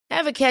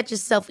Ever catch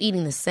yourself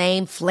eating the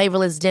same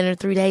flavorless dinner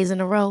 3 days in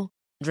a row?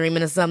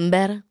 Dreaming of something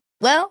better?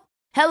 Well,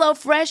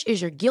 HelloFresh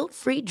is your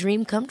guilt-free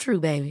dream come true,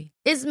 baby.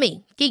 It's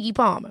me, Keke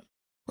Palmer.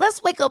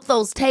 Let's wake up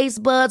those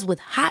taste buds with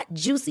hot,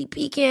 juicy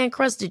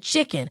pecan-crusted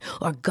chicken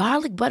or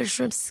garlic butter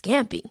shrimp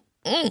scampi.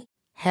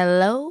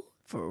 Hello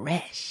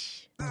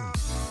Fresh.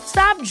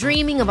 Stop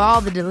dreaming of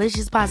all the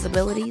delicious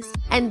possibilities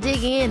and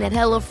dig in at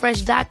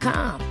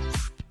HelloFresh.com.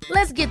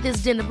 Let's get this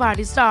dinner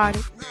party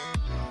started.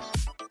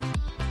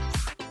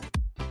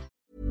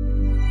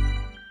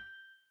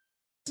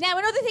 Now,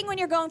 another thing when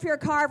you're going for your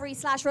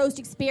carvery/roast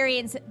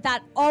experience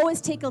that always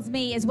tickles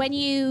me is when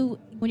you're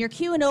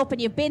queuing up and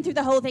you've been through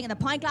the whole thing and the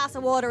pint glass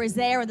of water is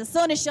there and the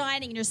sun is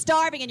shining and you're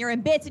starving and you're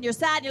in bits and you're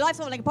sad and your life's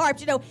falling apart.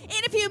 But you know,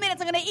 in a few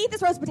minutes I'm going to eat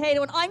this roast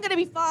potato and I'm going to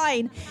be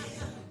fine.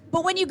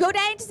 But when you go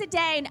down to sit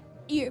down,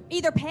 you're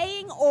either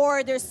paying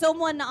or there's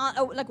someone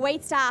on, like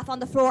wait staff on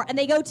the floor, and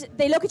they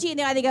look at you in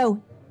the eye, they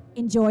go,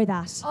 "Enjoy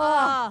that."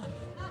 Oh,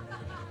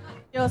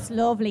 just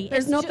lovely.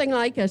 There's nothing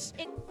like it.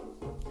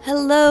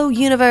 Hello,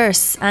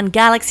 universe and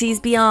galaxies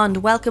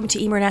beyond. Welcome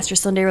to Emer and Esther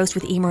Sunday Roast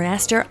with Emer and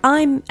Esther.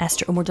 I'm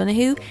Esther Umar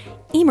Donoghue.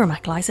 Emer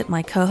MacLysett,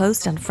 my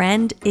co-host and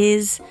friend,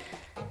 is,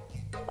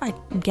 I'm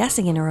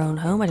guessing, in her own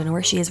home. I don't know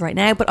where she is right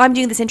now, but I'm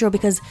doing this intro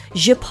because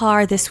je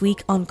pars this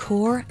week on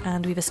Core,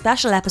 and we have a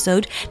special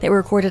episode that we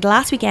recorded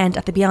last weekend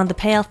at the Beyond the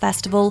Pale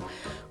Festival,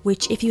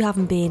 which, if you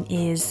haven't been,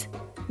 is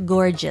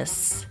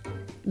gorgeous.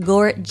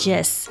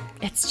 Gorgeous.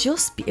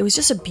 It was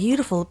just a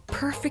beautiful,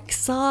 perfect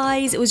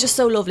size. It was just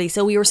so lovely.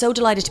 So we were so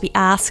delighted to be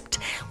asked.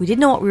 We didn't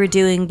know what we were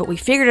doing, but we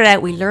figured it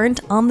out. We learned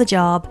on the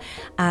job,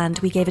 and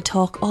we gave a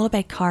talk all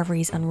about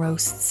carveries and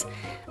roasts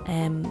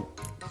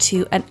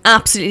to an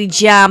absolutely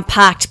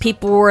jam-packed.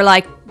 People were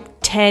like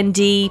 10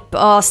 deep.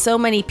 Oh, so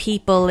many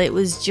people. It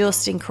was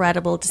just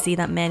incredible to see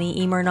that many.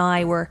 Emer and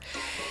I were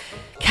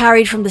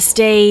carried from the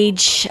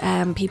stage.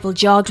 People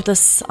jogged with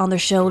us on their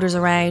shoulders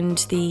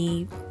around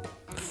the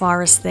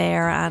forest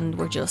there, and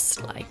we're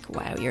just like,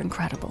 wow, you're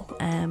incredible.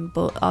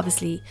 But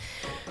obviously,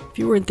 if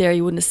you weren't there,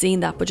 you wouldn't have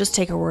seen that. But just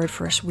take our word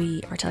for it.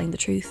 We are telling the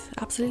truth.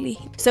 Absolutely.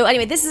 So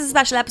anyway, this is a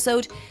special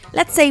episode.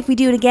 Let's say if we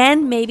do it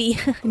again, maybe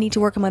I need to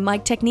work on my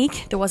mic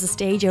technique. There was a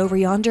stage over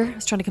yonder. I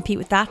was trying to compete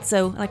with that,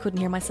 so I couldn't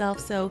hear myself.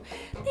 So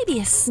maybe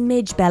a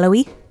smidge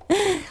bellowy.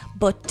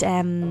 But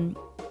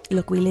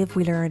look, we live,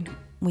 we learn.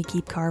 We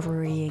keep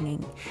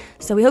carverying.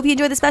 So we hope you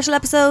enjoyed the special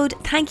episode.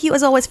 Thank you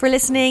as always for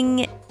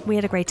listening. We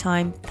had a great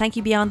time. Thank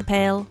you Beyond the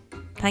Pale.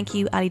 Thank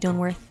you Ali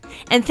Dunworth.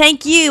 And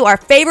thank you, our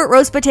favourite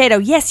roast potato.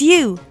 Yes,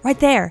 you, right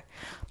there.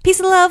 Peace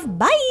and love.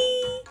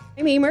 Bye.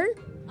 I'm Emer.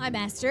 I'm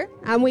Esther.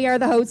 And we are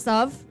the hosts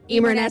of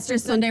Emer and Esther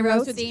Sunday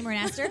Roast with Emer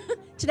and Esther.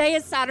 Today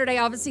is Saturday,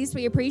 obviously, so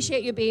we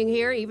appreciate you being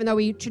here, even though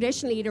we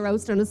traditionally eat a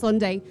roast on a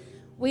Sunday.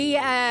 We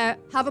have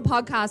a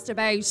podcast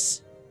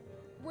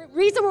about...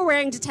 reason we're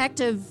wearing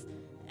detective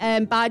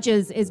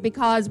badges is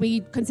because we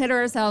consider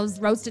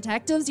ourselves roast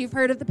detectives. You've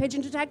heard of the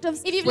Pigeon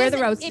Detectives? If you've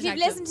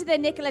listened to the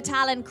Nicola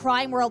Tallant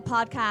Crime World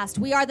podcast,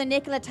 we are the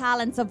Nicola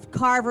Tallants of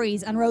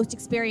carveries and roast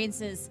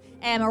experiences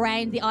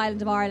around the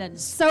island of Ireland.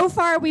 So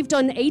far, we've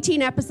done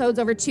 18 episodes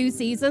over 2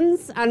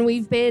 seasons, and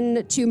we've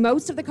been to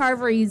most of the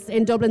carveries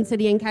in Dublin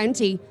City and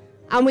County,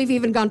 and we've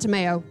even gone to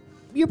Mayo.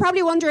 You're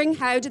probably wondering,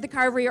 how did the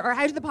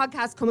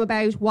podcast come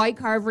about? Why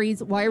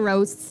carveries? Why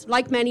roasts?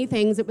 Like many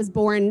things, it was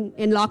born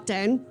in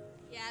lockdown.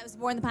 Yeah, it was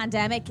born in the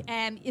pandemic.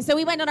 So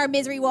we went on our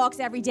misery walks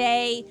every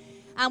day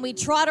and we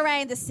trot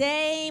around the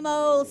same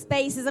old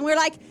spaces, and we were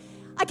like,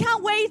 I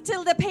can't wait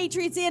till the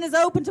Patriots Inn is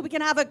open so we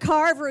can have a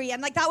carvery.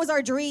 And like, that was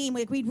our dream.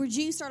 Like, we'd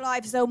reduced our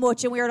lives so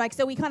much, and we were like,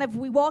 so we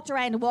walked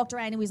around and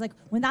we was like,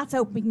 when that's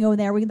open we can go in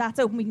there, when that's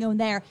open we can go in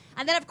there.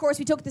 And then of course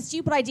we took the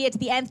stupid idea to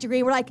the nth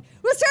degree. We're like,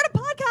 we'll start a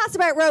podcast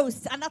about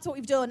roasts, and that's what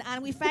we've done.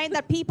 And we found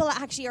that people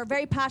actually are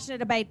very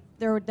passionate about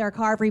their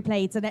carvery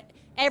plates, and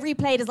every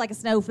plate is like a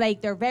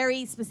snowflake. They're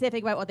very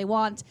specific about what they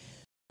want.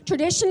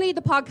 Traditionally,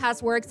 the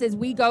podcast works is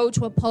we go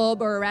to a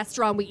pub or a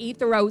restaurant, we eat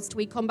the roast,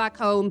 we come back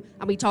home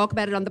and we talk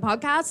about it on the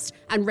podcast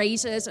and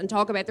rate it and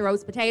talk about the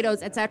roast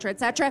potatoes, etc.,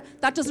 etc.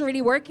 That doesn't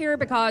really work here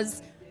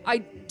because I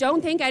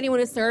don't think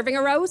anyone is serving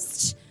a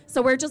roast.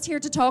 So we're just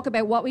here to talk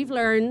about what we've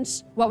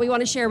learned, what we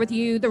want to share with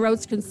you, the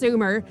roast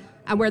consumer,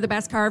 and where the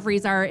best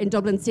carveries are in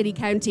Dublin City,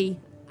 County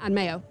and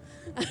Mayo.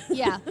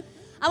 Yeah.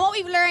 And what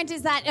we've learned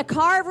is that a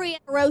carvery and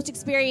a roast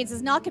experience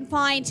is not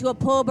confined to a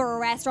pub or a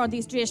restaurant,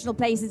 these traditional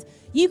places.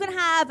 You can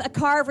have a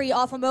carvery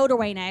off a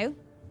motorway now.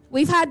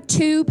 We've had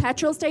 2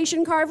 petrol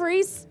station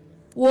carveries.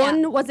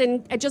 One was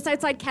in just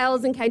outside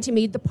Kells in County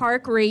Meath, the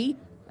Parkery.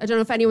 I don't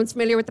know if anyone's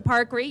familiar with the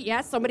Parkery.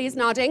 Yes, somebody is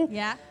nodding.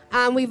 Yeah.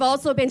 And we've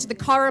also been to the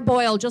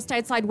Corraboyle just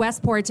outside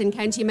Westport in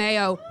County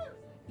Mayo.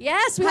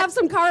 Yes, we have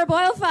some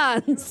Corraboyle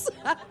fans.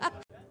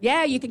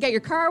 Yeah, you can get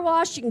your car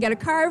washed, you can get a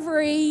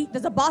carvery.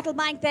 There's a bottle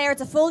bank there,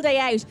 it's a full day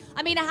out.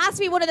 I mean, it has to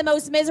be one of the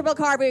most miserable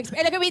carvery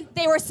experiences. Like, I mean,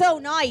 they were so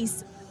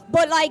nice,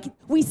 but like,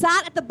 we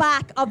sat at the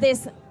back of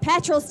this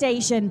petrol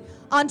station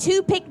on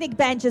 2 picnic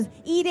benches,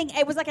 eating.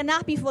 It was like a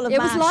nappy full of It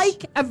mash. was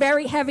like a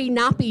very heavy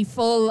nappy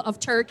full of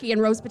turkey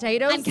and roast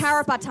potatoes. And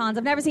carrot batons.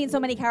 I've never seen so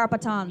many carrot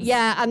batons.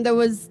 Yeah, and there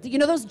was, you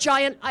know, those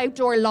giant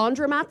outdoor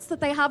laundromats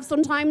that they have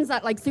sometimes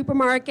at like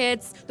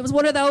supermarkets. There was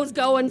one of those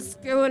going,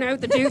 spewing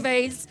out the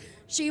duvets.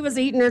 She was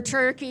eating her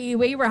turkey.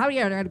 We were having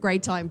a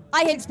great time.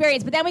 I had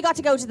experience, but then we got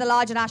to go to the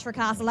lodge at Ashford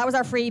Castle. That was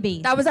our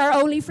freebie. That was our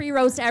only free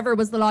roast ever,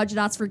 was the lodge at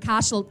Ashford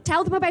Castle.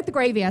 Tell them about the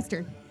gravy,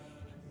 Esther.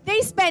 They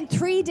spent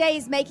 3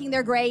 days making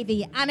their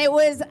gravy,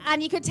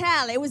 and you could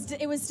tell it was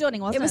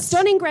stunning, wasn't it? It was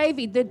stunning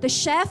gravy. The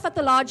chef at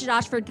the lodge at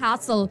Ashford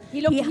Castle,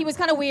 He was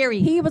kind of weary.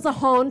 he was a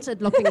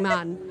haunted looking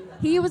man.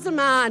 He was a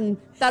man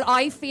that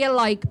I feel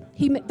like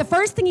the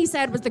first thing he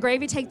said was the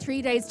gravy take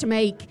 3 days to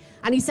make,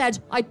 and he said,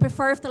 I'd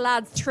prefer if the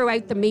lads threw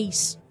out the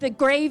meat. The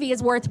gravy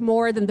is worth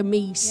more than the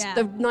meat. Yeah.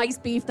 The nice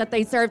beef that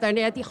they served there. And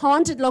they had the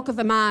haunted look of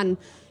a man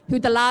who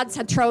the lads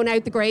had thrown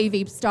out the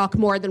gravy stock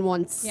more than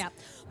once. Yeah.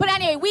 But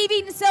anyway, we've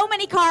eaten so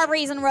many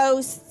carveries and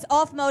roasts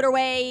off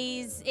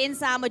motorways, in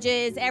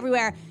sandwiches,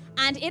 everywhere.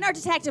 And in our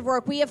detective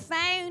work, we have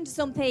found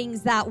some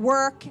things that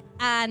work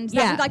and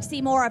that we'd like to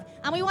see more of.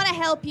 And we want to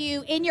help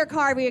you in your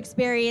carvery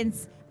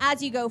experience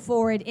as you go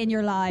forward in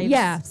your lives.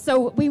 Yeah,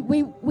 so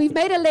we've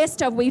made a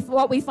list of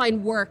what we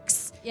find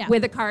works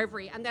with a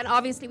carvery. And then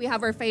obviously we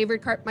have our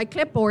favourite my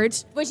clipboard.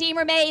 Which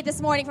Emer made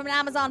this morning from an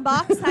Amazon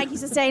box. Thank you,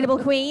 Sustainable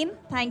Queen.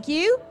 Thank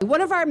you.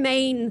 One of our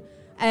main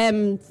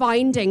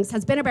findings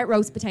has been about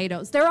roast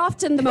potatoes. They're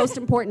often the most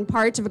important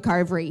part of a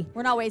carvery.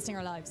 We're not wasting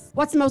our lives.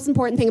 What's the most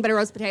important thing about a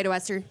roast potato,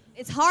 Esther?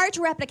 It's hard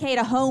to replicate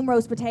a home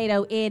roast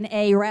potato in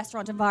a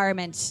restaurant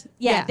environment.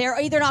 Yeah. They're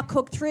either not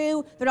cooked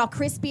through, they're not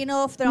crispy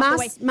enough, they're not the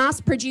way.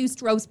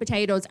 Mass-produced roast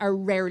potatoes are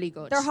rarely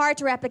good. They're hard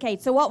to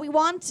replicate. So what we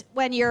want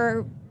when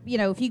you're,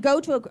 if you go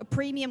to a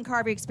premium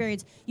carvery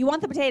experience, you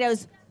want the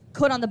potatoes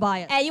cut on the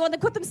bile. You want to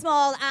cut them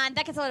small, and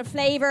that gets a lot of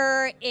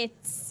flavour.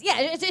 It's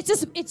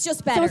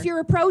just better. So if you're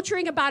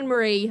approaching a Ban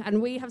Marie,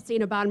 and we have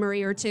seen a Ban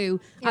Marie or two,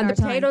 and the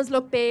potatoes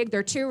look big,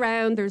 they're too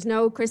round, there's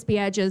no crispy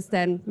edges,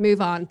 then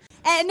move on.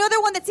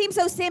 Another one that seems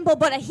so simple,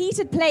 but a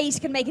heated plate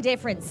can make a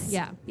difference.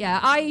 Yeah.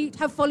 I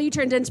have fully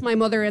turned into my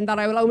mother in that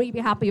I will only be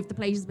happy if the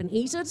plate has been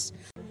heated.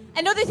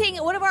 Another thing,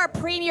 one of our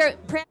premier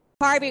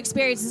carvery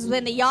experiences was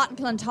in the yacht in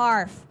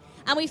Clontarf.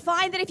 And we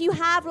find that if you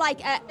have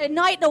like a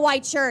knight in a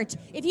white shirt,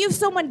 if you have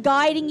someone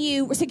guiding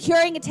you or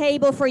securing a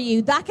table for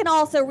you, that can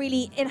also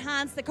really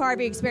enhance the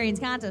carvery experience,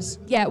 can't it?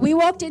 Yeah, we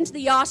walked into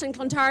the yacht in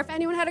Clontarf.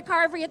 Anyone had a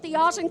carvery at the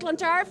yacht in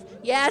Clontarf?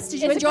 Yes,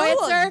 did you enjoy it,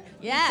 sir?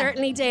 Yeah.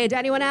 Certainly did.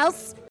 Anyone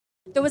else?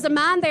 There was a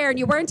man there and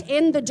you weren't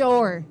in the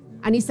door.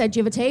 And he said, do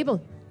you have a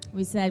table?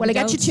 We said, well, I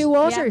get you 2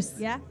 waters.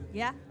 Yeah.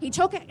 He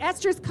took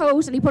Esther's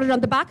coat and he put it on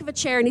the back of a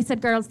chair and he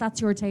said, girls,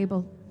 that's your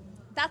table.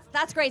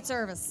 That's great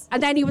service.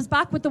 And then he was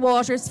back with the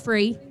waters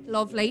free.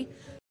 Lovely.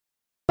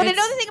 But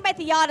another thing about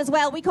the yacht as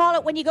well, we call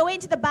it, when you go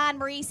into the Ban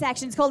Marie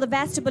section, it's called the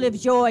Vestibule of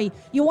Joy.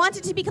 You want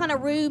it to be kind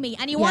of roomy,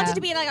 and you want it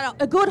to be like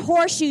a good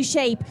horseshoe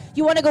shape.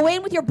 You want to go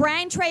in with your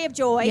brown tray of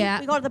joy. Yeah.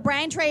 We call it the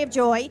brown tray of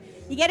joy.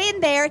 You get in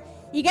there,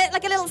 you get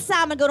like a little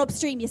salmon going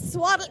upstream. You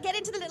swaddle, get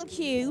into the little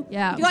queue.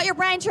 Yeah. You got your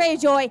brown tray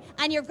of joy,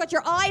 and you've got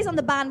your eyes on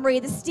the Ban Marie.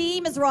 The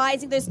steam is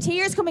rising. There's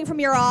tears coming from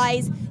your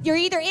eyes. You're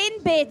either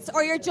in bits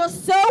or you're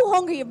just so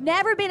hungry. You've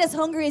never been as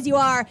hungry as you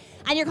are,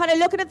 and you're kind of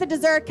looking at the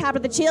dessert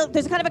cabinet, the chill.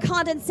 There's kind of a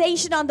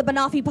condensation on the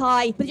banoffee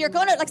pie, but you're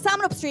going to, like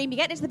salmon upstream, you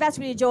get into the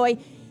Vestibule of Joy.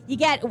 You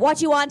get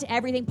what you want,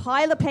 everything,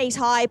 pile the plate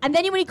high. And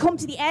then when you come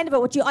to the end of it,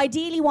 what you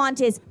ideally want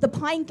is the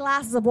pint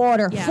glasses of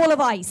water full of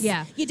ice.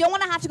 Yeah. You don't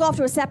want to have to go off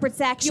to a separate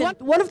section.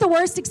 One of the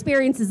worst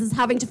experiences is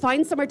having to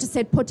find somewhere to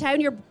sit, put down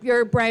your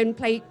brown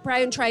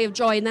tray of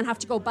joy, and then have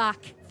to go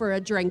back for a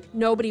drink.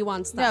 Nobody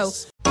wants that. No.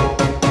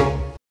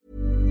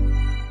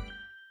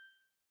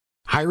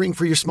 Hiring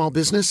for your small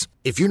business?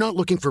 If you're not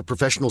looking for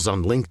professionals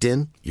on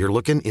LinkedIn, you're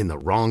looking in the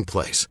wrong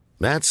place.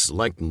 That's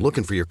like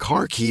looking for your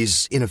car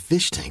keys in a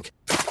fish tank.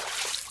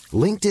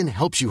 LinkedIn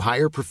helps you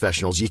hire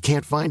professionals you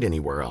can't find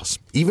anywhere else,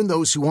 even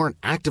those who aren't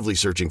actively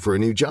searching for a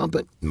new job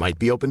but might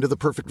be open to the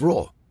perfect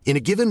role. In a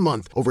given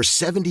month, over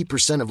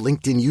 70% of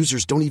LinkedIn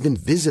users don't even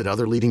visit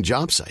other leading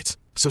job sites.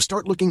 So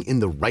start looking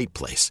in the right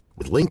place.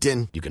 With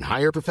LinkedIn, you can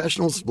hire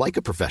professionals like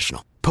a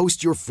professional.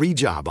 Post your free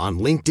job on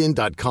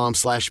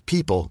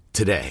linkedin.com/people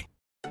today.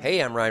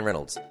 Hey, I'm Ryan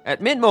Reynolds. At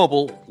Mint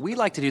Mobile, we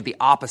like to do the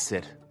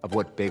opposite of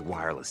what Big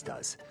Wireless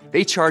does.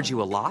 They charge you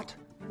a lot.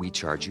 We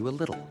charge you a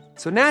little.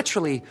 So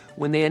naturally,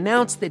 when they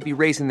announced they'd be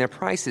raising their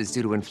prices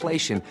due to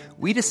inflation,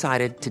 we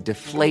decided to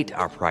deflate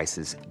our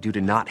prices due to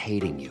not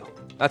hating you.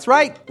 That's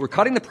right. We're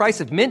cutting the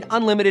price of Mint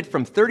Unlimited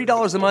from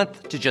 $30 a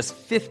month to just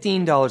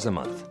 $15 a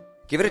month.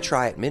 Give it a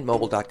try at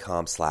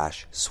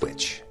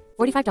mintmobile.com/switch.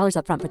 $45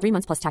 up front for 3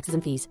 months plus taxes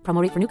and fees.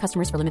 Promo rate for new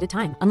customers for limited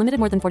time. Unlimited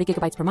more than 40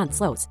 gigabytes per month.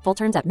 Slows full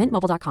terms at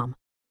mintmobile.com.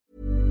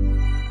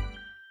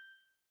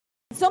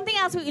 Something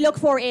else we look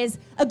for is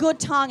a good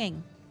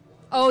tonguing.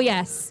 Oh,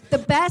 yes. The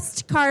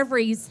best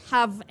carveries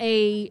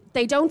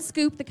they don't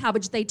scoop the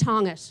cabbage, they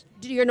tong it.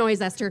 Do your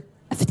noise, Esther.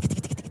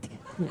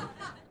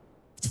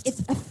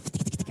 It's a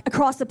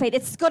across the plate.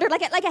 It's scuttered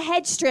like a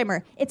hedge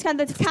trimmer. It's kind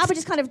of, the cabbage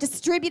is kind of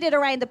distributed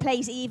around the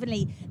plate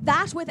evenly.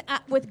 That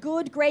with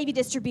good gravy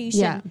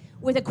distribution,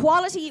 with a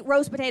quality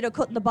roast potato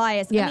cut in the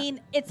bias. Yeah. I mean,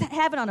 it's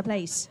heaven on a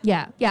plate.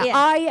 Yeah.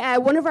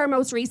 One of our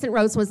most recent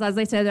roasts was, as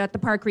I said, at the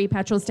Parkree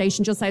petrol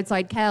station just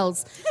outside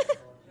Kells.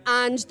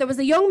 And there was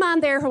a young man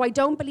there who I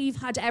don't believe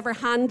had ever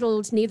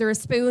handled neither a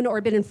spoon or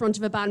been in front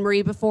of a bain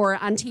marie before,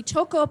 and he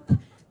took up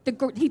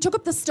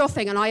the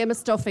stuffing, and I am a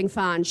stuffing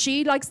fan.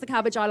 She likes the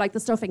cabbage, I like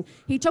the stuffing.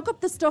 He took up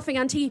the stuffing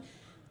and he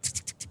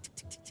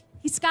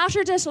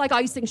scattered it like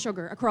icing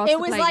sugar across the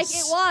plate.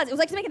 It was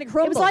like making a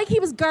crumble. It was like he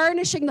was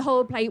garnishing the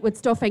whole plate with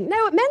stuffing.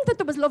 Now, it meant that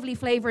there was lovely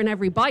flavour in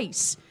every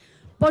bite.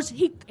 But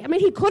he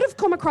could have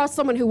come across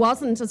someone who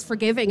wasn't as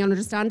forgiving and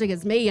understanding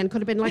as me and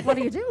could have been like, what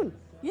are you doing?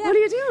 Yeah. What are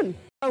you doing?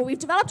 So we've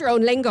developed our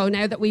own lingo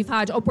now that we've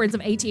had upwards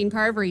of 18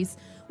 carveries.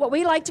 What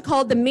we like to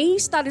call the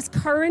meat that is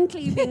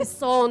currently being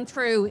sawn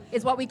through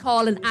is what we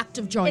call an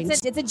active joint.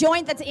 It's a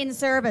joint that's in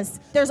service.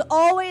 There's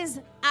always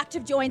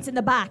active joints in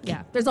the back.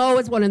 Yeah, there's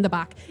always one in the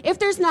back. If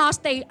there's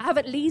not, they have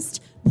at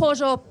least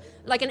put up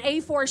like an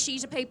A4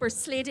 sheet of paper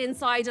slid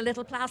inside a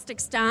little plastic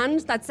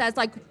stand that says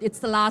like it's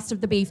the last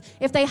of the beef.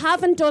 If they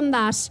haven't done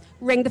that,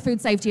 ring the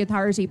Food Safety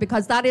Authority,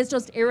 because that is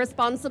just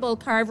irresponsible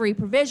carvery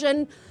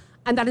provision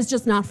and that is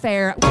just not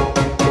fair.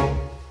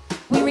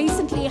 We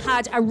recently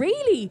had a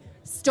really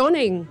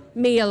stunning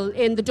meal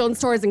in the Dunnes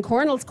Stores in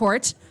Cornell's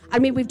Court. I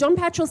mean, we've done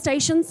petrol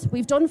stations,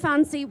 we've done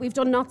fancy, we've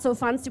done not so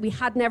fancy. We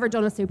had never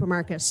done a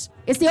supermarket.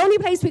 It's the only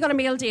place we got a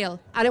meal deal,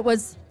 and it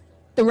was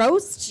the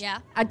roast,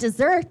 a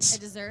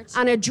dessert,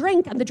 and a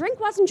drink. And the drink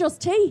wasn't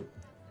just tea.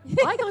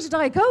 I got a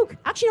Diet Coke.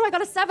 Actually, no, I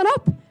got a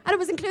 7-Up, and it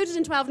was included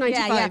in $12.95.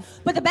 Yeah.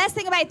 But the best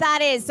thing about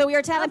that is, so we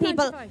were telling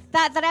people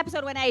that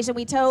episode went out, and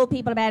we told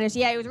people about it.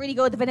 Yeah, it was really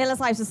good. The vanilla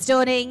slice was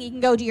stunning. You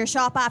can go to your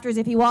shop afterwards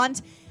if you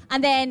want.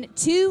 And then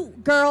 2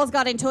 girls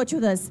got in touch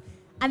with us,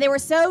 and they were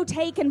so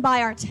taken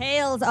by our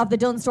tales of the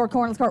Dunnes Store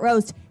Cornell's Court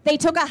roast, they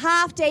took a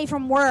half day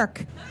from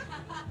work.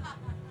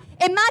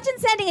 Imagine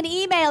sending an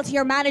email to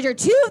your manager,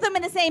 2 of them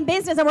in the same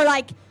business, and we're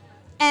like,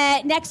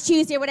 next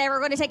Tuesday or whatever, we're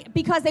going to take,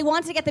 because they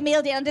wanted to get the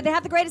meal deal. And did they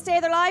have the greatest day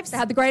of their lives? They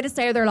had the greatest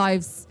day of their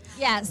lives.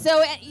 Yeah,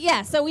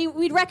 so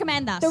we'd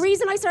recommend that. The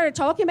reason I started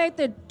talking about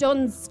the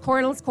Dunnes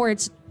Cornell's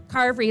Court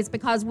carvery is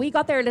because we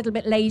got there a little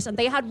bit late and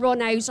they had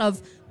run out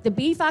of, the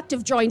beef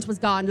active joint was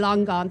gone,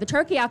 long gone. The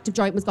turkey active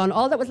joint was gone.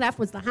 All that was left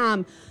was the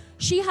ham.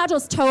 She had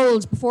us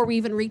told before we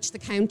even reached the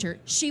counter.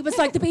 She was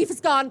like, the beef is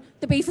gone,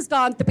 the beef is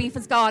gone, the beef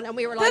is gone. And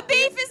we were like, the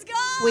beef is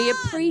gone! We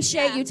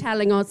appreciate you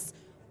telling us.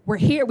 We're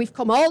here, we've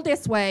come all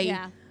this way.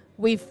 Yeah.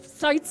 We've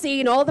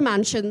sightseen all the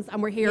mansions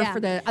and we're here for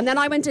the... And then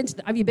I went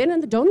into... have you been in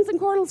the Dunnes in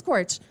Cornell's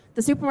Court?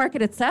 The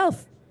supermarket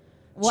itself?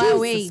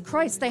 Wowee. Jesus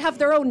Christ, they have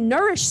their own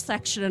Nourish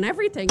section and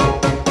everything.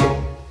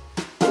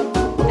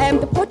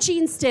 The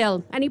poutine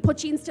still. Any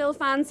poutine still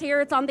fans here?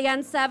 It's on the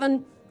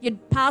N7.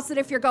 You'd pass it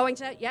if you're going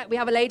to... Yeah, we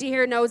have a lady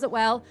here who knows it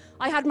well.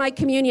 I had my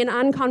communion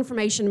and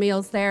confirmation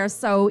meals there,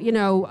 so, you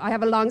know, I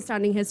have a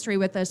long-standing history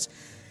with it.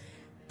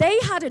 They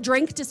had a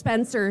drink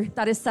dispenser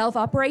that is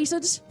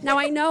self-operated. Now,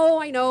 I know,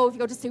 if you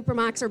go to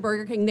Supermax or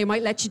Burger King, they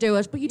might let you do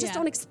it, but you just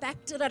don't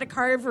expect it at a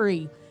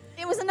carvery.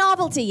 It was a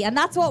novelty, and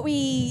that's what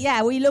we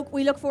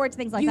look forward to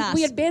things like that.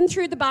 We had been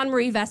through the bain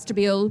marie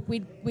vestibule.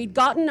 We'd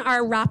gotten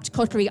our wrapped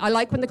cutlery. I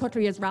like when the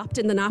cutlery is wrapped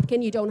in the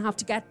napkin. You don't have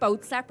to get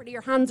both separately.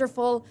 Your hands are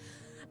full.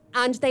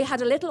 And they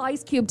had a little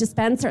ice cube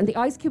dispenser, and the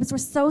ice cubes were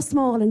so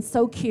small and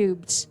so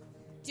cubed.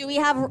 Do we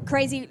have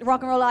crazy rock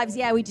and roll lives?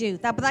 Yeah, we do.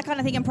 But that kind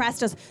of thing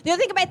impressed us. The other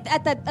thing about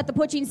at the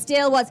poutine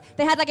still was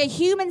they had like a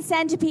human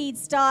centipede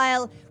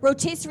style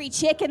rotisserie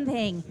chicken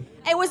thing.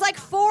 It was like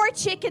 4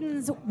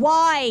 chickens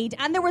wide,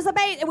 and there was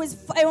it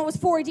was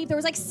 4 deep. There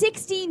was like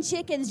 16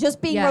 chickens just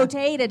being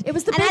rotated. It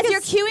was the biggest, as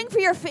you're queuing for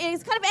your food,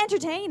 it's kind of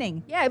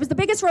entertaining. Yeah, it was the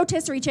biggest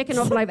rotisserie chicken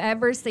oven I've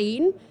ever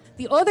seen.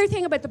 The other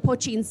thing about the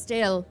poutine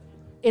still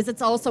is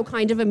it's also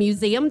kind of a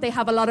museum. They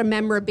have a lot of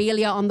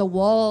memorabilia on the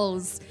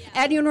walls.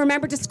 Yeah. Anyone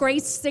remember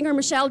disgraced singer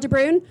Michelle de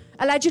Bruyne,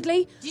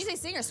 allegedly? Did you say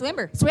singer?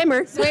 Swimmer.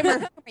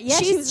 Yeah,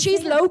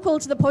 she's local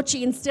to the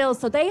poutine still,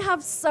 so they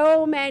have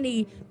so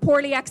many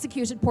poorly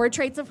executed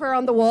portraits of her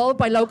on the wall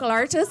by local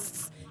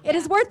artists. It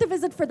is worth a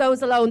visit for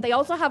those alone. They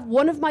also have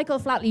one of Michael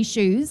Flatley's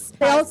shoes.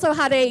 They also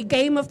had a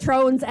Game of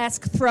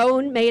Thrones-esque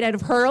throne made out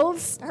of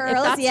hurls. If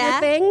that's your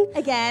thing.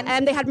 Again.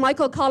 And they had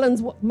Michael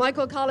Collins'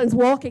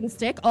 walking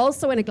stick,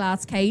 also in a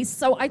glass case.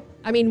 So, I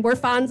mean, we're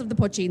fans of the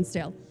poutine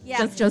still.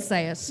 Yeah. Just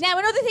say it. Now,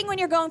 another thing when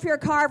you're going for your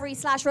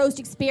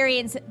carvery/roast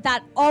experience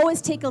that always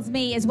tickles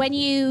me is when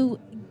you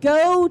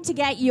go to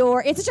get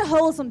it's such a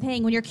wholesome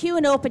thing when you're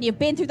queuing up and you've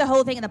been through the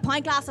whole thing and the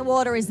pint glass of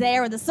water is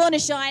there and the sun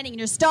is shining and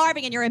you're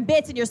starving and you're in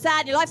bits and you're sad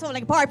and your life's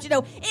falling apart. But, you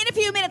know, in a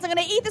few minutes I'm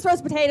going to eat this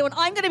roast potato and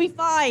I'm going to be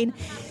fine.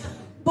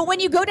 But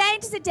when you go down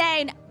to sit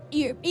down,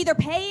 you're either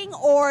paying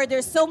or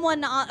there's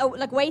someone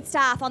like wait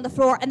staff on the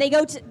floor and they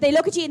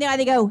look at you in the eye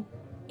and they go,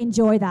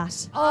 enjoy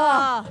that.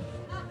 Oh.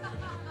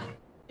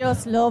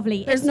 Just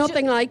lovely. There's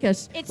nothing like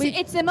it.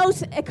 It's the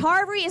most, a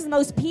carvery is the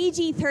most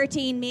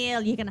PG-13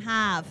 meal you can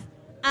have.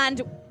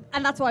 And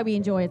that's why we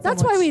enjoy it so much.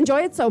 That's why we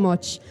enjoy it so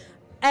much.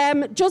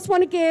 Just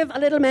want to give a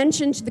little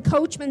mention to the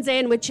Coachman's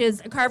Inn, which is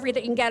a carvery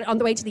that you can get on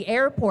the way to the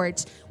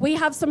airport. We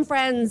have some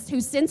friends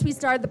who, since we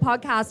started the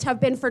podcast, have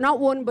been for not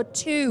one but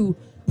 2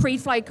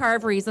 pre-flight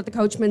carveries at the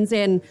Coachman's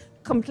Inn,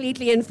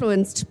 completely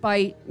influenced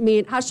by me,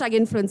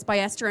 #influenced by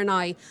Esther and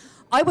I.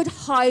 I would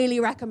highly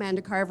recommend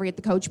a carvery at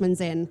the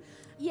Coachman's Inn.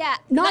 Yeah.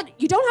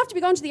 You don't have to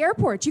be going to the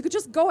airport. You could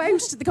just go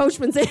out to the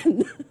Coachman's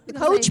Inn. The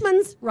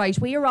Coachman's, right,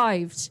 we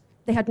arrived.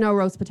 They had no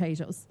roast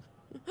potatoes.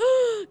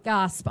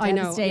 Gasp, I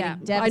know. Yeah,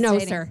 I know,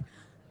 sir.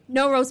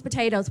 No roast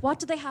potatoes. What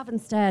did they have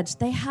instead?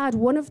 They had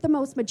one of the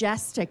most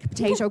majestic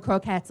potato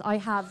croquettes I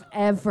have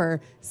ever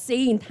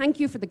seen. Thank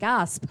you for the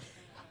gasp.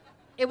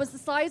 It was the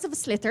size of a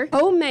slither,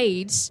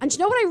 homemade. And you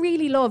know what I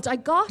really loved? I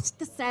got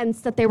the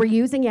sense that they were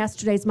using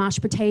yesterday's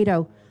mashed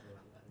potato.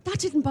 That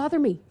didn't bother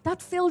me.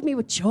 That filled me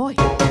with joy.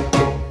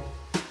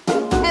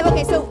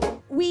 Okay,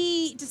 so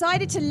we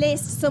decided to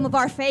list some of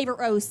our favourite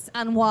roasts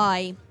and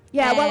why.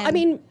 Yeah, well, I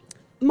mean,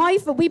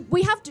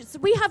 we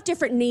have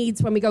different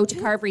needs when we go to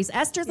carveries.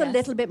 Esther's a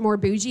little bit more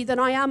bougie than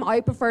I am.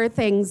 I prefer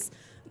things,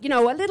 a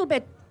little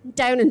bit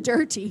down and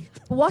dirty.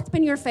 What's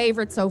been your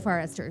favourite so far,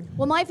 Esther?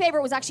 Well, my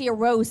favourite was actually a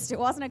roast. It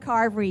wasn't a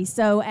carvery,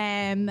 so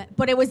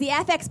but it was the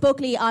FX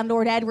Buckley on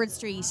Lord Edward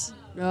Street.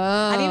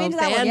 Oh, have you been to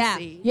that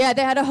one? Yeah,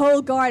 they had a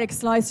whole garlic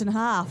sliced in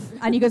half,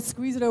 and you could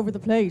squeeze it over the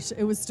plate.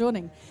 It was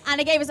stunning.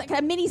 And it gave us like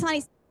a mini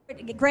tiny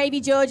gravy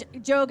jug,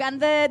 and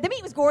the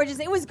meat was gorgeous.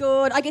 It was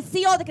good. I could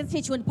see all the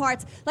constituent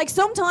parts. Like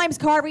sometimes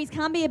carveries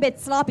can be a bit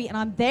sloppy, and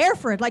I'm there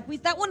for it. Like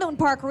that one in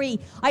Parkery,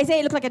 I say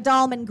it looked like a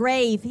dolmen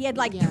grave. He had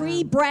like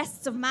 3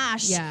 breasts of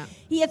mash. Yeah.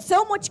 He had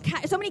so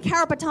many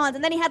carapatons,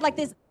 and then he had like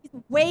this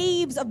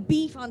waves of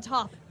beef on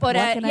top. But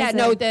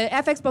the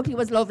FX Buckley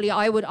was lovely.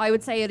 I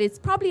would say it is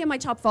probably in my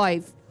top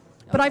 5.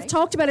 But I've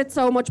talked about it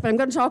so much, but I'm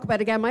going to talk about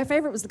it again. My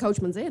favourite was the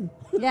Coachman's Inn.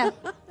 Yeah.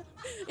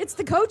 It's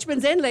the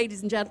Coachman's Inn,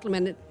 ladies and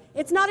gentlemen.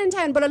 It's not in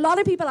town, but a lot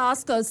of people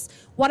ask us,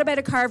 what about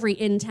a carvery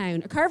in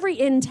town? A carvery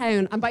in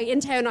town, and by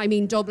in town I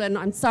mean Dublin.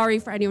 I'm sorry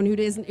for anyone who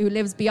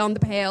lives beyond the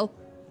pale.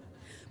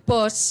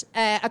 But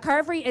a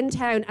carvery in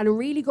town, and a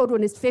really good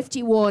one, is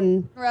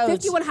 51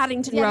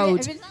 Haddington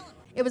Road.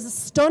 It was a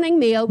stunning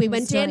meal. We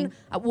went in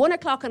at 1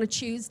 o'clock on a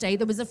Tuesday.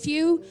 There was a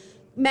few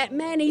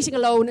men eating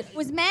alone. It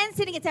was men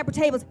sitting at separate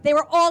tables. They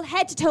were all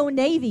head to toe in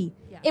navy.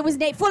 Yeah. It was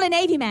full of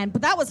navy men,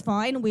 but that was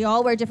fine. We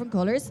all wear different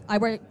colours. I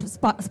wear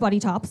spotty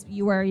tops.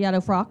 You wear a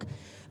yellow frock.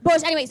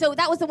 But anyway, so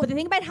that was the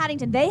thing about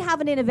Haddington. They have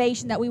an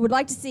innovation that we would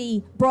like to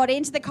see brought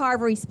into the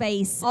carvery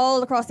space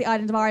all across the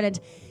island of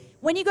Ireland.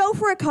 When you go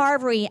for a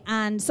carvery,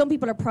 and some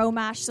people are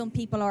pro-mash, some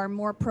people are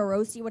more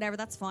pro-roasty, whatever,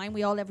 that's fine.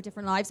 We all live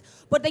different lives.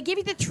 But they give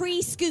you the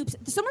 3 scoops.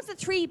 Sometimes the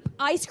 3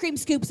 ice cream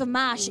scoops of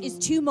mash is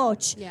too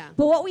much. Yeah.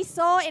 But what we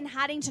saw in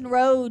Haddington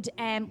Road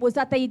was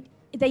that they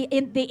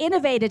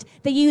innovated.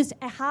 They used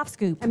a half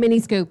scoop. A mini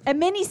scoop.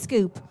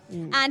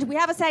 And we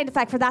have a sound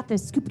effect for that. The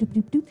scoop doop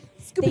doop doop.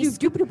 Scoop.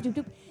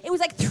 It was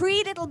like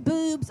 3 little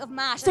boobs of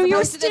mash. So you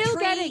were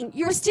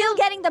still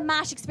getting the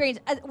mash experience,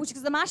 which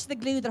is the mash is the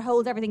glue that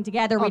holds everything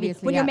together. Really,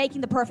 obviously, when you're making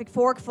the perfect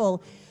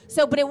forkful.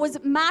 So, but it was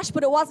mash,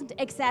 but it wasn't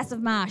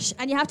excessive mash,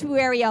 and you have to be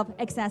wary of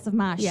excessive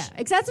mash. Yeah,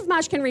 excessive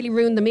mash can really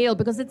ruin the meal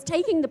because it's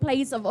taking the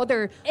place of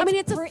other.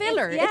 It's a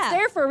filler. It's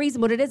there for a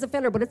reason, but it is a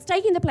filler. But it's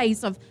taking the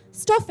place of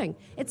stuffing.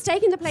 It's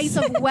taking the place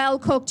of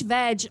well-cooked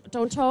veg.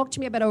 Don't talk to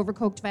me about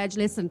overcooked veg.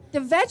 Listen, the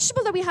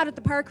vegetable that we had at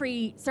the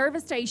Parkery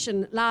service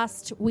station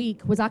last week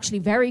was actually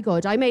very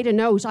good. I made a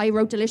note. I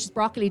wrote delicious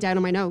broccoli down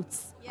on my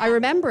notes. Yeah. I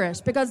remember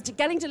it because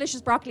getting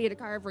delicious broccoli at a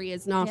carvery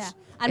is not. Yeah.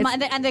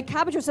 And the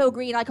cabbage was so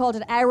green, I called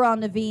it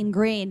Aaron Naveen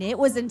green. It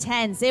was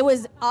intense. It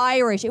was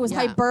Irish. It was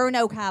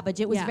Hiberno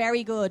cabbage. It was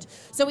very good.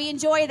 So we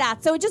enjoy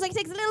that. So it just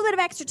takes a little bit of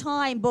extra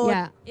time,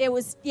 but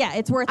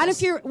it's worth it. And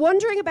if you're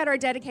wondering about our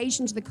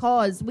dedication to the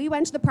cause, we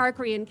went to the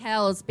Parkery in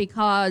Kells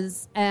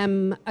because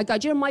a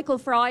guy, Michael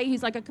Fry,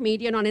 who's like a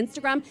comedian on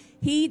Instagram,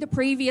 he the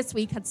previous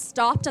week had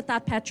stopped at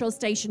that petrol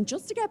station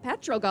just to get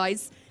petrol,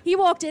 guys. He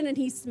walked in and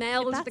he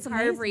smelled the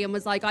carvery and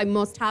was like, I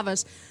must have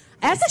it.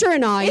 Esther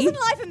and I... Isn't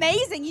life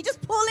amazing? You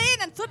just pull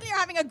in and suddenly you're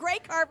having a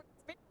great carvery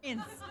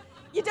experience.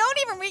 You don't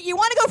even... you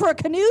want to go for a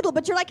canoodle,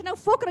 but you're like, no,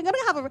 fuck it, I'm going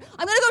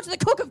to go to the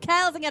Cook of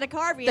Kells and get a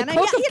carvery. The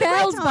Cook of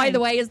Kells, by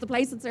the way, is the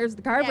place that serves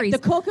the carveries. Yeah,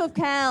 the Cook of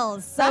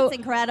Kells. That's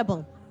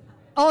incredible.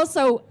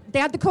 Also, they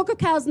had the Cook of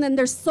Kells and then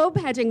their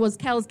subheading was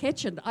Kells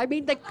Kitchen. I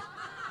mean, they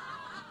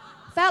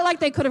felt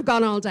like they could have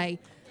gone all day.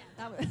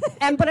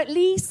 But at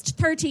least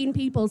 13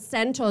 people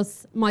sent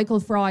us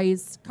Michael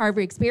Fry's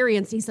carvery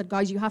experience. He said,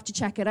 guys, you have to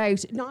check it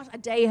out. Not a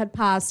day had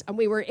passed, and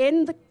we were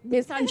in the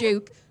Nissan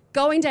Juke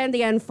going down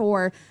the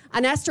N4,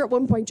 and Esther at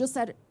one point just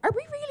said, are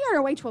we really on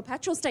our way to a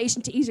petrol station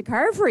to eat a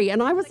carvery?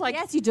 And I was like,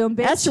 yes, you dumb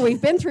bitch. Esther,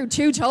 we've been through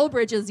 2 toll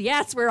bridges.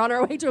 Yes, we're on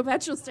our way to a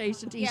petrol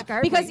station to eat a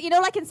carvery. Because,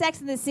 like in Sex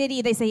and the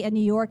City, they say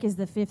New York is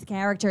the 5th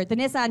character. The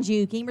Nissan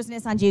Juke, Emer's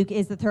Nissan Juke,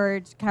 is the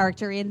 3rd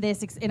character in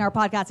our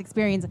podcast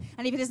experience.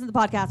 And if you listen to the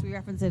podcast, we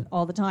reference it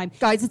all the time.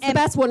 Guys, it's the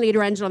best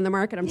 1-litre engine on the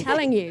market, I'm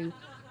telling you.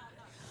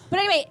 But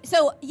anyway,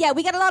 so yeah,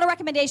 we get a lot of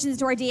recommendations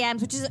to our DMs,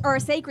 which is our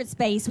sacred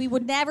space. We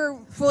would never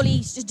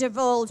fully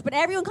divulge, but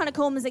everyone kind of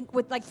comes in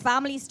with like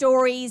family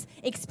stories,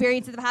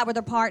 experiences they've had with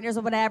their partners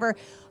or whatever.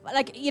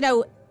 Like, you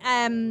know,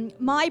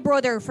 my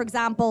brother, for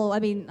example, I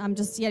mean,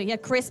 he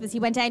had Christmas. He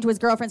went down to his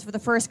girlfriend's for the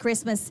first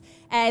Christmas.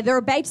 They're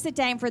about to sit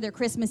down for their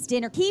Christmas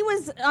dinner. He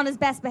was on his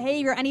best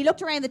behaviour and he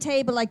looked around the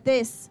table like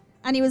this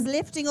and he was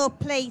lifting up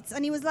plates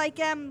and he was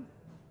like,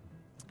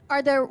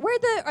 are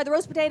the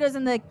roast potatoes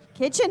in the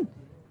kitchen?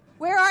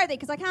 Where are they?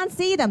 Because I can't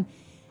see them.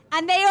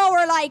 And they all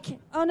were like,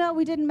 oh no,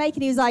 we didn't make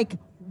it. He was like,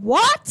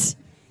 what?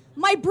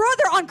 My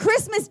brother on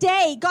Christmas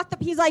Day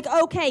he's like,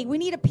 okay, we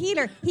need a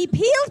peeler. He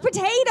peeled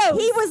potatoes.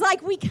 He was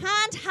like, we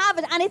can't have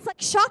it. And it's like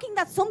shocking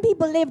that some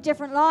people live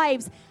different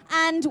lives.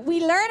 And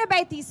we learn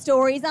about these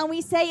stories and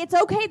we say it's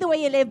okay the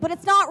way you live, but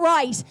it's not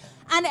right.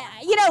 And,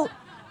 you know...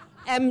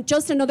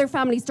 just another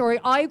family story.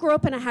 I grew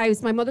up in a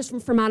house, my mother's from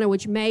Fermanagh,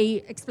 which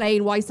may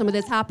explain why some of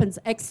this happens.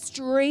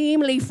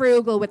 Extremely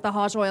frugal with the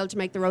hot oil to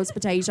make the roast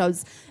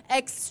potatoes.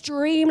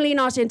 Extremely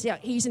not into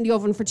heating the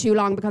oven for too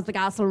long because the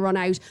gas will run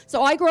out.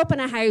 So I grew up in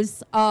a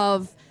house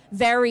of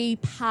very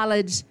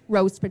pallid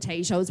roast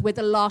potatoes with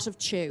a lot of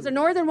chew. There's a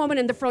northern woman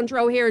in the front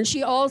row here and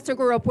she also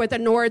grew up with a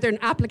northern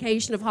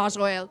application of hot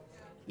oil.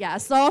 Yeah, a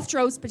soft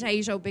roast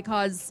potato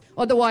because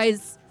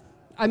otherwise,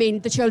 I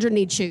mean, the children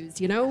need shoes,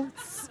 you know?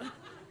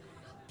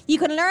 You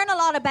can learn a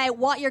lot about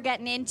what you're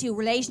getting into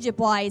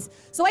relationship-wise.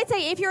 So I'd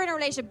say if you're in a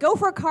relationship, go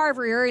for a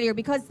carvery earlier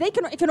because it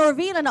can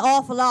reveal an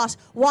awful lot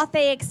what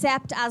they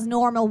accept as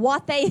normal,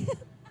 what they...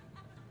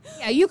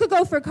 Yeah, you could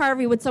go for a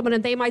carvery with someone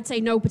and they might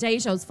say no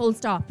potatoes, full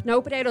stop. No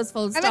potatoes,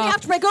 full stop. And then you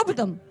have to break up with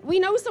them. We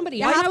know somebody.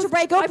 You have to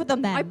break up with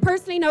them then. I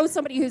personally know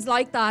somebody who's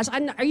like that.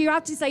 And you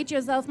have to say to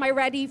yourself, am I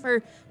ready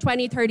for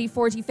 20, 30,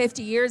 40,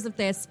 50 years of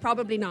this?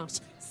 Probably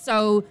not.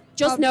 So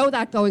just know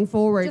that going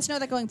forward. Just know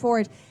that going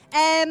forward.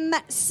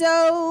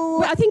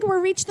 So I think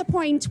we've reached the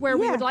point where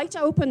we would like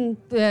to open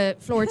the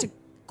floor to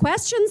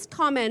questions,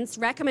 comments,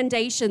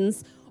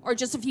 recommendations, or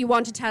just if you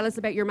want to tell us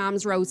about your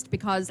mum's roast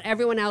because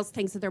everyone else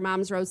thinks that their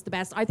mum's roast the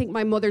best. I think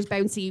my mother's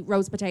bouncy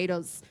roast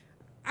potatoes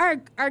are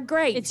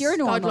great. It's your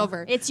normal. God love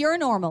her. It's your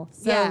normal.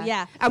 So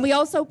yeah. And we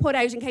also put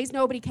out, in case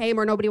nobody came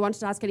or nobody wanted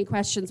to ask any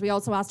questions, we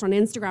also asked on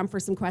Instagram for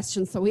some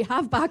questions. So we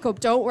have backup,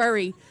 don't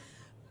worry.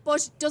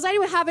 But does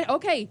anyone have it?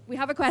 Okay, we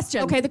have a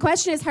question. Okay, the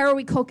question is, how are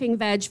we cooking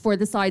veg for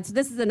the side? So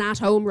this is an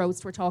at-home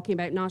roast we're talking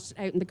about, not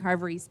out in the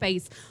carvery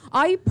space.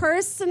 I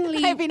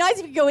personally... It'd be nice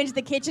if you go into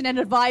the kitchen and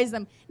advise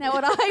them. Now,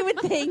 what I would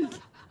think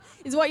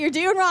is what you're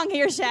doing wrong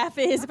here, chef,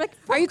 is... Like,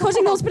 are you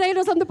cutting those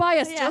potatoes on the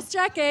bias? Yeah. Just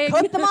checking.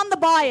 Cut them on the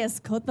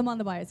bias. Cut them on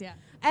the bias, yeah.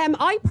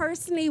 I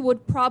personally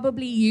would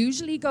probably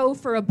usually go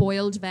for a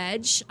boiled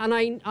veg. And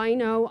I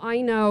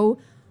know.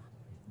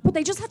 But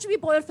they just have to be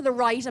boiled for the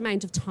right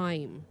amount of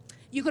time.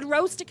 You could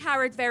roast a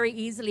carrot very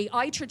easily.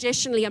 I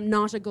traditionally am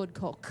not a good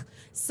cook.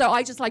 So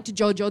I just like to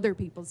judge other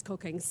people's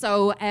cooking.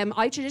 So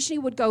I traditionally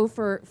would go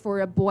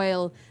for a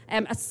boil.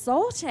 A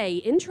saute,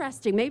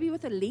 interesting, maybe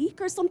with a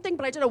leek or something,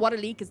 but I don't know what a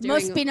leek is doing.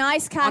 Must be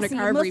nice, Cassie.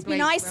 Must be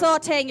nice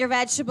sauteing your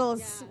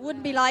vegetables. Yeah.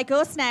 Wouldn't be like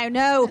us now,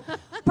 no.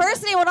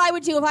 Personally, what I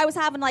would do if I was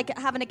having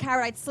a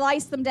carrot, I'd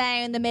slice them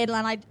down the middle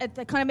and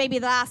I'd kind of maybe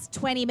the last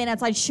 20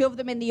 minutes, I'd shove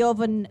them in the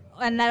oven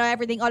and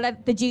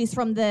let the juice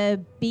from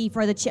the beef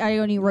or I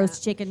only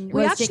roast chicken.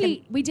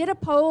 We did a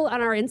poll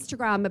on our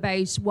Instagram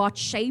about what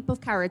shape of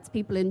carrots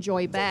people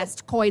enjoy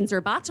best, coins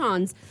or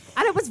batons,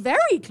 and it was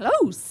very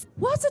close.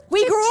 Was it?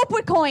 We grew up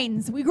with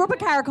coins. We grew up with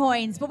carrot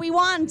coins, but we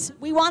want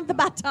the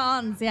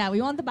batons. Yeah, we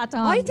want the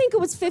batons. I think it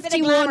was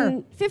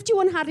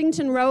 51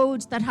 Haddington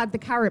Road that had the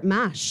carrot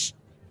mash.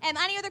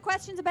 Any other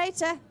questions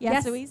about it?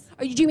 Yes, Louise.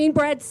 Do you mean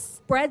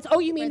breads? Oh,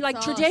 you mean bread like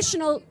sauce.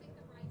 Traditional?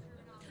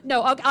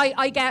 No,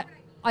 I get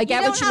what you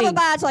mean. You don't have a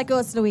badge like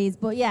us, Louise,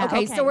 but yeah.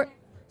 Okay.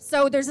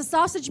 So there's a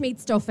sausage meat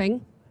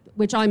stuffing,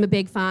 which I'm a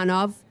big fan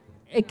of.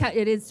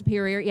 It is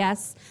superior,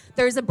 yes.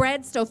 There's a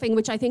bread stuffing,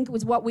 which I think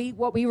was what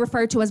we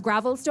refer to as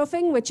gravel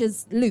stuffing, which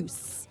is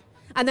loose.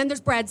 And then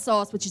there's bread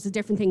sauce, which is a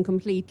different thing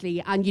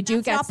completely. And you do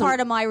That's get not part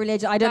of my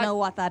religion. I don't know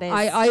what that is.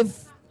 I've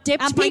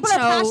dipped and my people toe.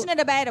 are passionate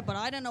about it, but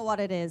I don't know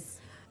what it is.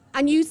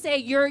 And you say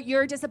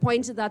you're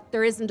disappointed that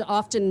there isn't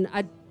often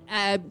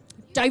a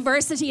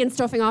diversity in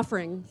stuffing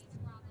offering.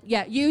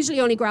 Yeah,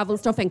 usually only gravel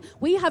stuffing.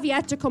 We have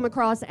yet to come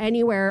across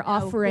anywhere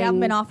offering... We haven't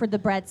been offered the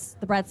bread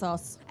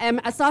sauce.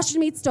 A sausage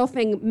meat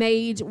stuffing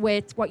made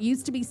with what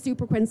used to be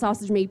Super Quinn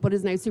sausage meat but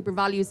is now Super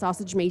Value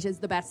sausage meat is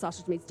the best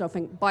sausage meat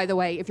stuffing, by the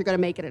way, if you're going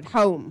to make it at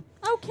home.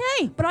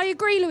 Okay. But I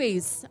agree,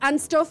 Louise. And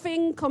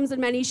stuffing comes in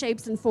many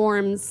shapes and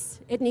forms.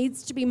 It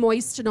needs to be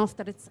moist enough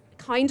that it's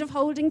kind of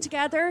holding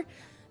together.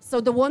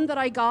 So the one that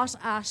I got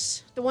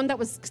at... The one that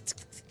was...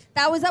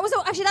 That was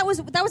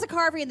a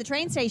carvery in the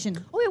train station.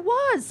 Oh, it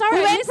was.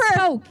 Sorry, I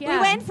misspoke. We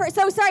went for.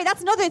 So sorry,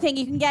 that's another thing.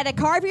 You can get a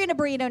carvery in a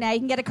burrito now. You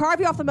can get a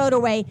carvery off the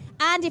motorway,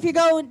 and if you're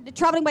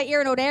traveling by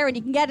Erin O'Dare,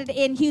 you can get it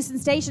in Houston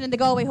Station in the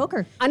Galway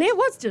Hooker. And it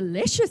was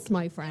delicious,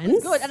 my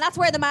friends. Good, and that's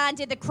where the man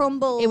did the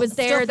crumble. It was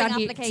there that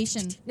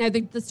application. Now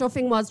the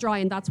stuffing was dry,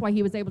 and that's why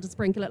he was able to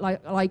sprinkle it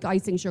like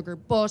icing sugar.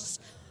 But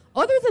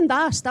Other than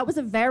that was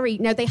a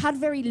now they had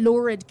very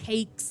lurid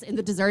cakes in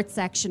the dessert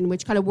section,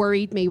 which kind of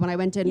worried me when I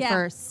went in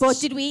first. But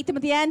did we eat them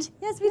at the end?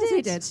 Yes, we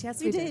did.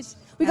 Yes, we did.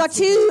 We got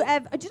two. I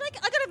got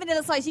a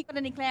vanilla slice. You got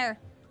an eclair.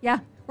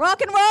 Yeah.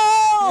 Rock and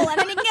roll, and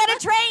then you can get a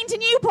train to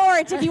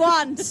Newport if you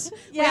want.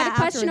 We had a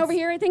question over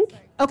here, I think.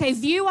 Okay,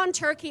 view on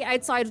Turkey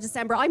outside of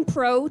December. I'm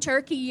pro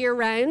Turkey year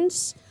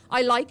round.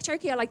 I like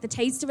Turkey. I like the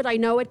taste of it. I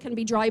know it can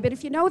be dry, but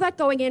if you know that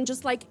going in,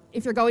 just like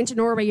if you're going to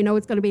Norway, you know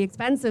it's going to be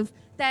expensive,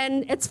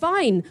 then it's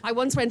fine. I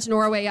once went to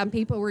Norway and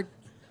people were,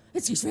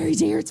 it's just very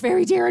dear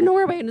in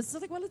Norway. And it's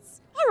like, well, it's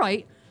all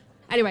right.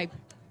 Anyway,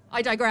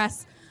 I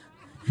digress.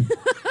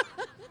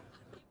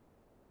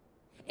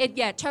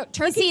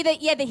 Turkey. See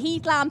that? Yeah, the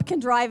heat lamp can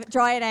dry it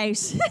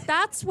out.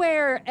 That's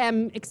where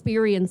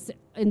experience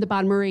in the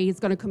Ban Marie is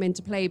going to come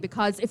into play,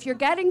 because if you're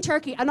getting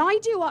turkey, and I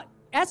do what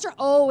Esther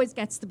always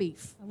gets the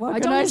beef.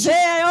 What can I say?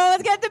 I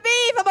always get the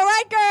beef. Am I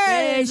right,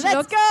 girls? Yeah,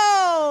 Let's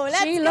go.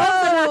 She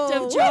loves an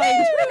active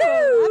joint.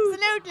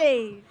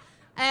 Absolutely.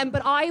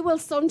 But I will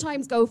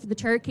sometimes go for the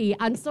turkey,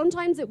 and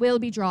sometimes it will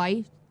be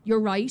dry. You're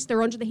right.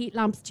 They're under the heat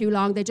lamps too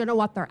long. They don't know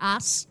what they're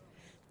at.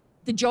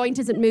 The joint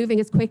isn't moving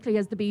as quickly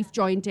as the beef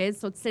joint is,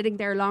 so it's sitting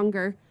there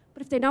longer.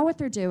 But if they know what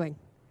they're doing,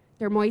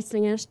 they're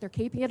moistening it, they're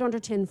keeping it under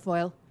tin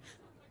foil,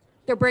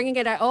 they're bringing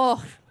it out.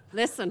 Oh,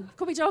 listen,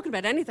 could be talking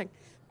about anything.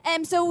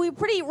 So we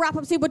pretty wrap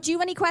up soon, but do you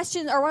have any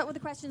questions, or what were the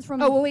questions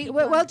from...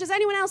 Well, does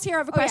anyone else here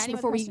have a question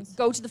before we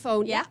go to the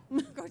phone? Yeah.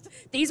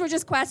 These were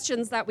just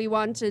questions that we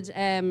wanted,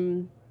 as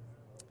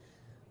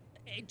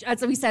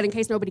we said, in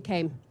case nobody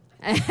came.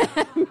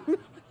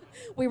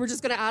 We were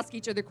just going to ask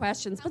each other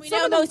questions. But we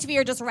know most of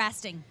you are just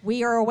resting.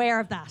 We are aware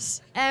of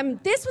that.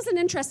 This was an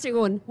interesting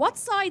one. What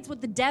sides would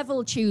the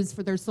devil choose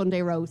for their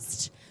Sunday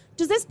roast?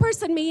 Does this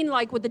person mean,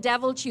 like, would the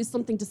devil choose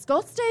something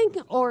disgusting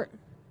or...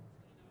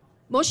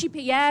 Mushy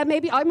pea? Yeah,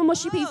 maybe. I'm a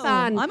mushy pea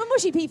fan. I'm a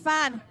mushy pea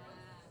fan.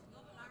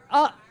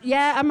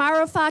 Yeah, a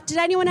Marifat. Did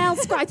anyone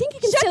else... I think you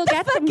can still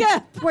get them.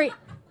 Wait.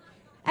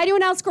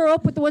 Anyone else grow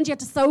up with the ones you had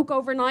to soak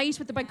overnight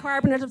with the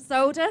bicarbonate of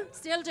soda?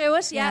 Still do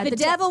it? Yeah. The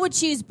devil would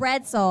choose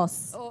bread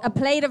sauce. A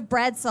plate of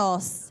bread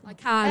sauce. I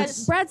can't.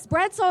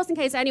 Bread sauce, in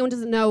case anyone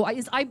doesn't know,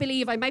 I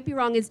believe, I might be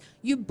wrong, is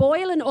you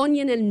boil an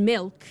onion in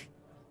milk,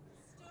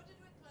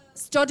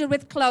 studded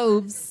with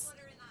cloves,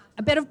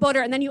 a bit of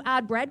butter, and then you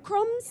add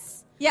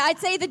breadcrumbs. Yeah, I'd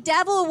say the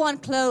devil will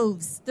want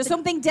cloves. There's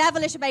something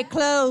devilish about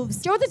cloves.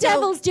 Do you know what the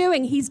devil's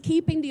doing? He's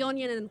keeping the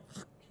onion and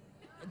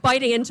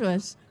biting into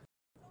it.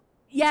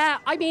 Yeah,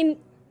 I mean...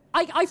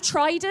 I've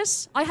tried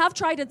it. I have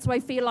tried it, so I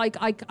feel like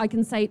I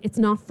can say it's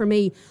not for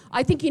me.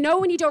 I think,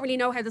 when you don't really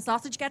know how the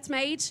sausage gets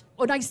made,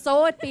 when I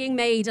saw it being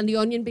made and the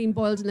onion being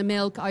boiled in the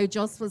milk, I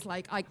just was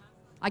like,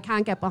 I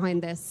can't get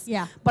behind this.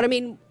 Yeah. But I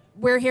mean,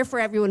 we're here for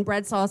everyone,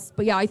 bread sauce.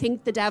 But yeah, I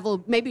think the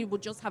devil maybe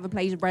would just have a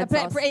plate of bread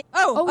sauce. Yeah,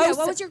 what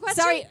was your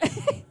question? Sorry.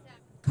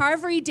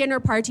 Carvery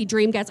dinner party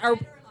dream guests.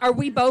 Are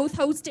we both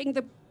hosting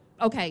the...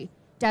 Okay,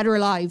 dead or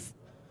alive?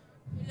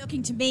 You're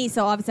looking to me,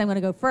 so obviously I'm going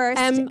to go first.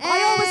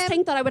 I always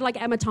think that I would like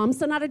Emma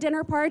Thompson at a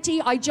dinner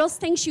party. I just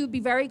think she would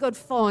be very good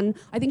fun.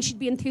 I think she'd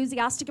be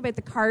enthusiastic about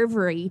the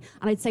carvery,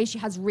 and I'd say she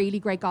has really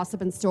great gossip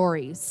and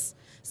stories.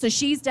 So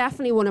she's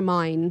definitely one of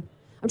mine.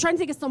 I'm trying to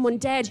think of someone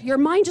dead. Your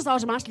mind just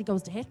automatically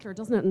goes to Hitler,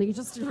 doesn't it? And you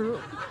just...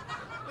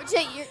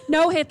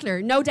 No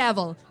Hitler, no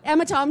devil.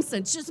 Emma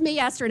Thompson. It's just me,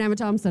 Esther, and Emma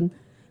Thompson.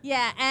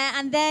 Yeah,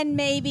 and then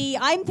maybe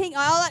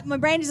my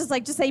brain is just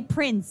like, just say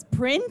Prince.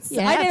 Prince?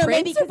 Yeah, I don't know,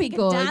 Prince maybe would be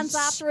good. Dance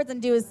afterwards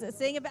and do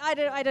sing a bit.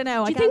 I don't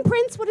know. Do you think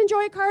Prince would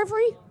enjoy a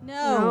carvery?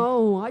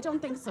 No, I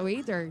don't think so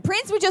either.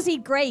 Prince would just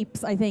eat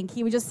grapes. I think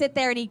he would just sit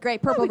there and eat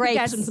purple grapes. We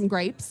could get him some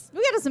grapes.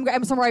 We get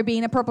him some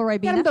Ribena, purple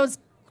Ribena. Get him those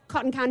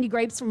cotton candy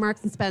grapes from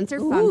Marks and Spencer.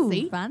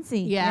 Ooh, fancy.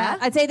 Yeah.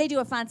 I'd say they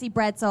do a fancy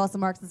bread sauce at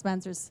Marks and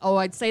Spencer's. Oh,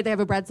 I'd say they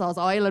have a bread sauce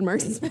aisle in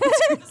Marks and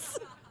Spencer's.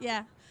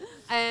 Yeah.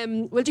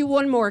 We'll do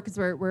one more because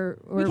we're...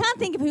 We can't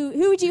think of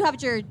who would you have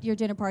at your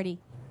dinner party?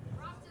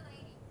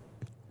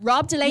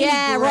 Rob Delaney.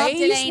 Yeah, great Rob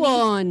Delaney.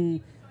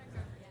 One.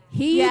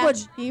 He would...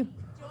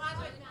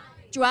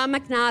 Joanne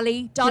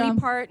McNally, Dolly Joan.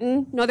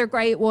 Parton, another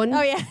great one.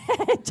 Oh, yeah.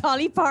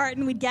 Dolly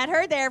Parton. We'd get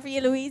her there for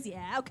you, Louise.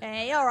 Yeah,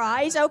 okay, all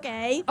right,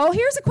 okay. Oh,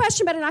 here's a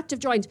question about an active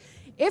joint.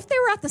 If they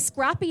were at the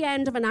scrappy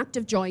end of an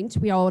active joint,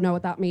 we all know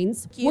what that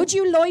means, would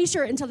you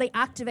loiter until they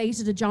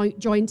activated a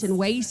joint in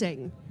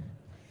waiting?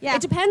 Yeah.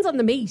 It depends on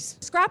the meat.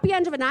 Scrappy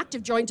end of an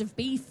active joint of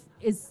beef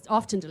is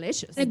often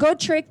delicious. A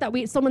good trick that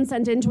someone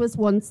sent in to us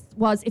once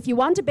was, if you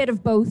want a bit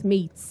of both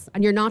meats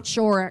and you're not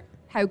sure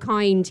how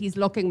kind he's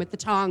looking with the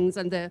tongs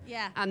and the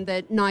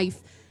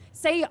knife,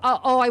 say,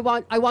 I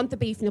want the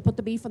beef, and you'll put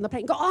the beef on the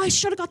plate and go, I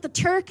should have got the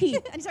turkey.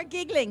 And you start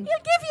giggling. He'll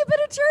give you a bit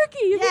of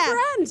turkey. You'll be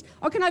grand.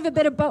 Or can I have a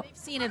bit of both? I've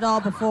seen it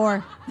all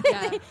before.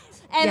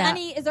 Yeah.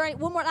 Is there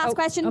one more last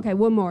question? Okay,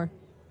 one more.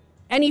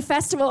 Any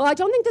festival? I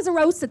don't think there's a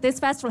roast at this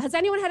festival. Has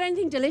anyone had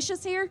anything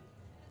delicious here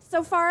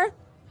so far?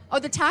 Oh,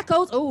 the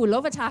tacos. Oh,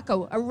 love a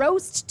taco. A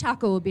roast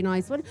taco would be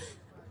nice.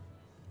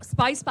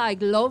 Spice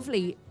bag,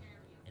 lovely.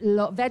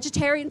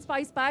 vegetarian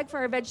spice bag for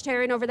our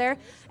vegetarian over there.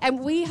 And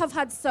we have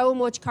had so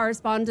much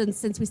correspondence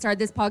since we started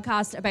this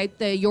podcast about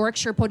the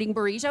Yorkshire pudding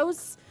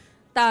burritos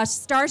that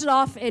started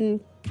off in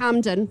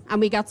Camden,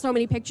 and we got so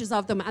many pictures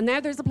of them. And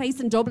now there's a place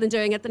in Dublin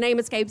doing it. The name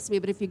escapes me,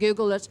 but if you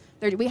Google it,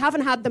 we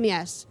haven't had them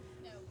yet.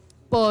 No.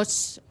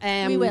 But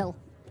we will.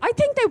 I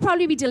think they would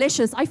probably be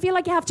delicious. I feel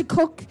like you have to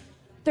cook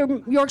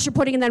the Yorkshire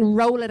pudding and then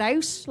roll it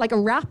out like a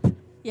wrap.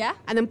 Yeah.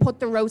 And then put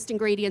the roast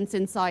ingredients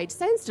inside.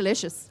 Sounds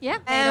delicious. Yeah.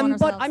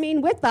 But I mean,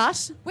 with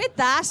that,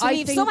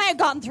 we've somehow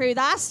gotten through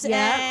that.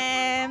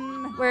 Yeah.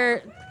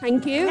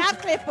 Thank you. We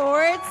have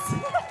clipboards.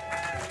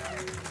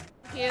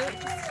 Thank you.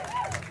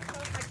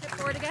 My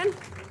clipboard again.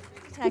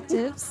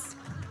 Detectives.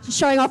 Just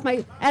showing off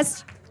my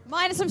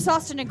Mine is from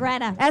Soston and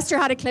Grena. Esther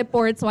had a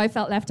clipboard, so I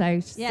felt left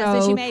out. Yeah,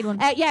 so she made one.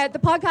 The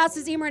podcast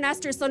is Emer and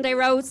Esther's Sunday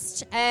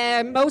Roast.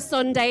 Most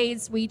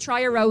Sundays, we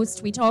try a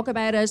roast, we talk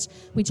about it,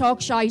 we talk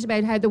shite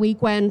about how the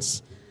week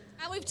went.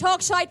 And we've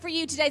talked shite for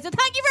you today, so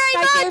thank you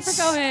very much. Thank you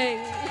for coming.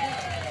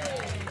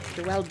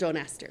 Well done,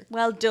 Esther.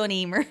 Well done,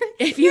 Emer.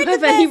 If you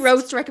have any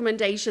roast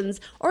recommendations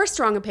or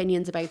strong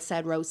opinions about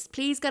said roasts,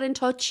 please get in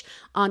touch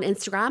on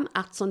Instagram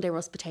at Sunday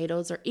Roast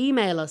Potatoes or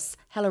email us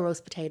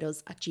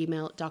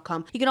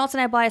helloroastpotatoes@gmail.com. You can also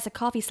now buy us a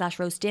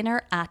coffee/roast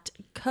dinner at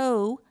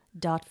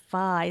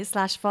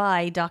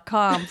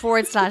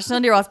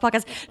ko.fi/fi.com/Sunday Roast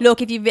Podcast.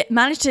 Look, if you've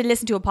managed to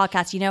listen to a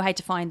podcast, you know how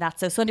to find that.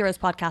 So Sunday Roast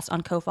Podcast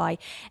on Ko-Fi.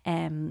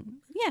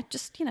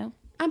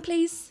 And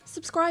please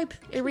subscribe.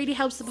 It really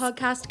helps the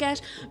podcast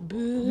get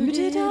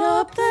booted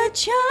up the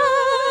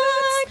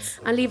charts.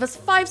 And leave us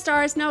 5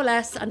 stars, no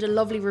less, and a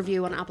lovely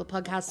review on Apple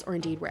Podcasts or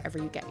indeed wherever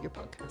you get your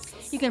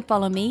podcasts. You can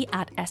follow me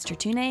at Esther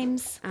Two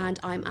Names. And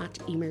I'm at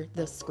Emer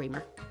the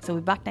Screamer. So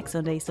we'll be back next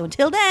Sunday. So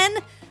until then,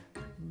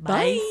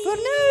 bye for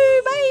now.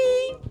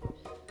 Bye.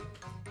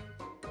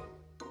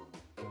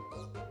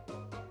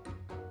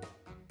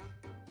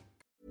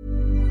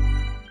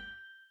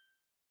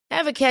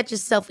 Ever catch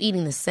yourself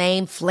eating the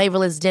same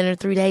flavorless dinner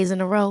 3 days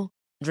in a row?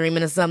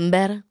 Dreaming of something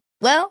better?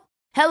 Well,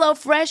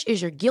 HelloFresh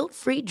is your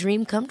guilt-free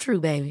dream come true,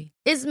 baby.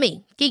 It's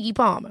me, Keke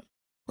Palmer.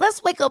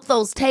 Let's wake up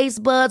those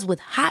taste buds with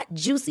hot,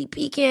 juicy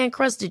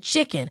pecan-crusted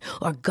chicken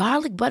or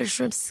garlic butter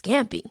shrimp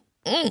scampi.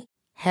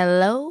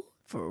 Hello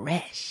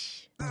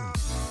Fresh.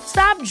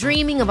 Stop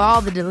dreaming of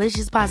all the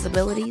delicious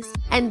possibilities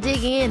and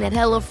dig in at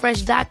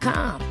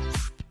HelloFresh.com.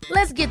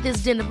 Let's get this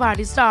dinner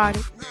party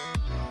started.